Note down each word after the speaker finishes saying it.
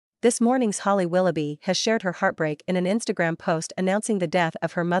This morning's Holly Willoughby has shared her heartbreak in an Instagram post announcing the death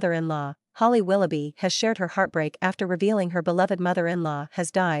of her mother-in-law. Holly Willoughby has shared her heartbreak after revealing her beloved mother-in-law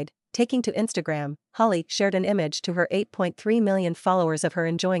has died. Taking to Instagram, Holly shared an image to her 8.3 million followers of her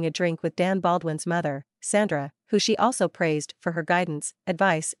enjoying a drink with Dan Baldwin's mother, Sandra, who she also praised for her guidance,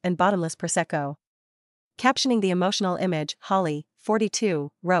 advice, and bottomless prosecco. Captioning the emotional image, Holly,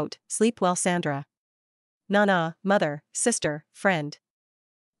 42, wrote, "Sleep well, Sandra. Nana, mother, sister, friend.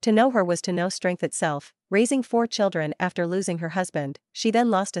 To know her was to know strength itself, raising 4 children after losing her husband, she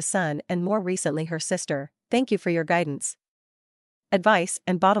then lost a son and more recently her sister. Thank you for your guidance, advice,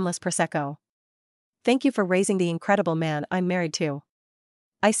 and bottomless prosecco. Thank you for raising the incredible man I'm married to.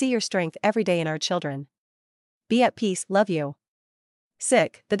 I see your strength every day in our children. Be at peace, love you."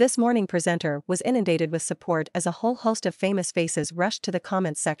 Sick, the This Morning presenter was inundated with support as a whole host of famous faces rushed to the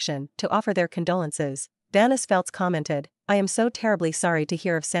comments section to offer their condolences. Vanessa Feltz commented, "I am so terribly sorry to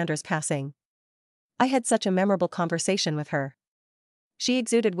hear of Sandra's passing. I had such a memorable conversation with her. She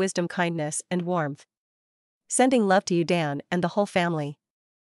exuded wisdom, kindness, and warmth. Sending love to you, Dan, and the whole family."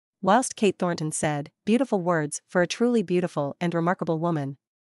 Whilst Kate Thornton said, "Beautiful words for a truly beautiful and remarkable woman.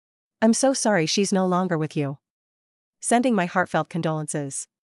 I'm so sorry she's no longer with you. Sending my heartfelt condolences."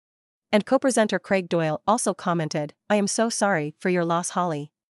 And co-presenter Craig Doyle also commented, "I am so sorry for your loss,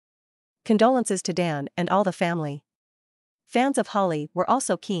 Holly. Condolences to Dan and all the family." Fans of Holly were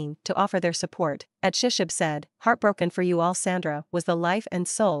also keen to offer their support. At Shishib said, "Heartbroken for you all. Sandra was the life and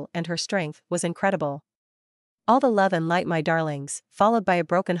soul and her strength was incredible. All the love and light, my darlings," followed by a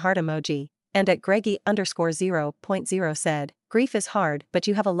broken heart emoji. And at Greggy_0.0 said, "Grief is hard, but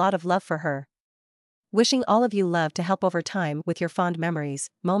you have a lot of love for her. Wishing all of you love to help over time with your fond memories,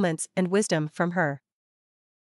 moments, and wisdom from her."